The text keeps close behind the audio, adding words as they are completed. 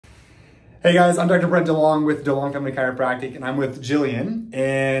Hey guys, I'm Dr. Brent DeLong with DeLong Family Chiropractic, and I'm with Jillian,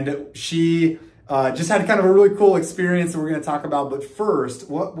 and she just had kind of a really cool experience that we're going to talk about. But first,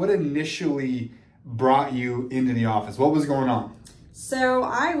 what initially brought you into the office? What was going on? So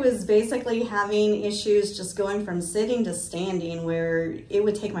I was basically having issues just going from sitting to standing where it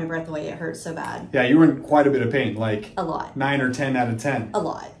would take my breath away. It hurt so bad. Yeah, you were in quite a bit of pain, like a lot. 9 or 10 out of 10. A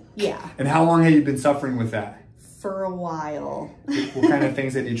lot, yeah. And how long have you been suffering with that? For a while. What kind of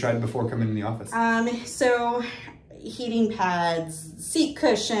things had you tried before coming in the office? So heating pads, seat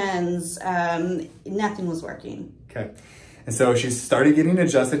cushions, nothing was working. Okay. And so she started getting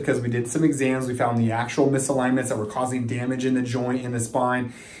adjusted because we did some exams. We found the actual misalignments that were causing damage in the joint, in the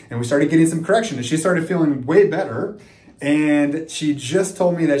spine, and we started getting some correction. And she started feeling way better. And she just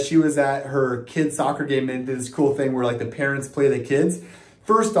told me that she was at her kids' soccer game and did this cool thing where like the parents play the kids.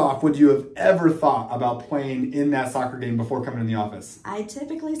 First off, would you have ever thought about playing in that soccer game before coming in the office? I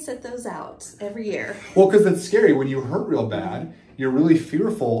typically sit those out every year. Well, because it's scary. When you hurt real bad, you're really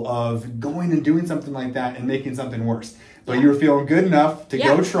fearful of going and doing something like that and making something worse. But you were feeling good enough to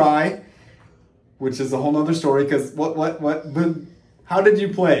go try, which is a whole nother story. Because how did you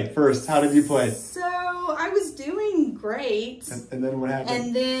play first? How did you play? So I was doing great. And then what happened?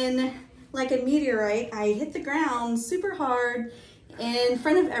 And then, like a meteorite, I hit the ground super hard in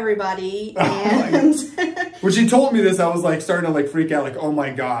front of everybody. And when she told me this, I was like starting to like freak out, like, oh my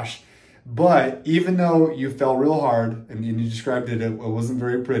gosh. But even though you fell real hard and you described it, it wasn't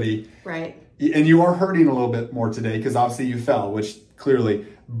very pretty. Right. And you are hurting a little bit more today because obviously you fell, which clearly,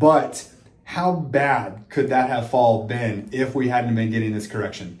 but how bad could that have fall been if we hadn't been getting this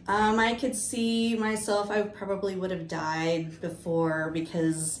correction? I could see myself, I probably would have died before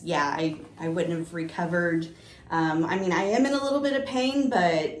because I wouldn't have recovered. I mean, I am in a little bit of pain,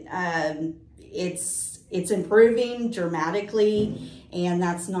 but it's improving dramatically, and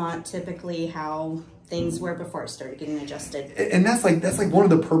that's not typically how things were before I started getting adjusted. And that's like one of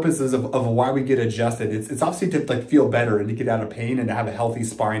the purposes of why we get adjusted. It's obviously to like feel better and to get out of pain and to have a healthy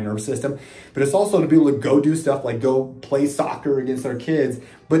spine nerve system, but it's also to be able to go do stuff like go play soccer against our kids.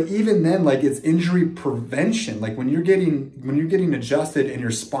 But even then, like it's injury prevention. Like when you're getting adjusted and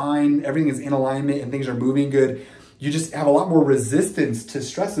your spine, everything is in alignment and things are moving good, you just have a lot more resistance to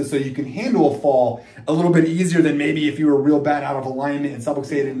stresses, so you can handle a fall a little bit easier than maybe if you were real bad out of alignment and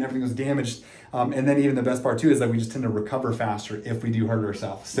subluxated and everything was damaged. And then even the best part too is that we just tend to recover faster if we do hurt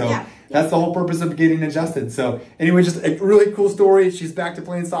ourselves. So that's the whole purpose of getting adjusted. So anyway, just a really cool story. She's back to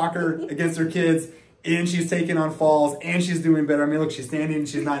playing soccer against her kids, and she's taking on falls, and she's doing better. I mean, look, she's standing and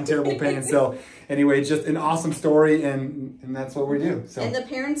she's not in terrible pain. So anyway, just an awesome story, and that's what we do. So. And the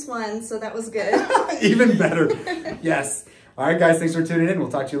parents won, so that was good. Even better. Yes. All right, guys, thanks for tuning in.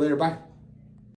 We'll talk to you later. Bye.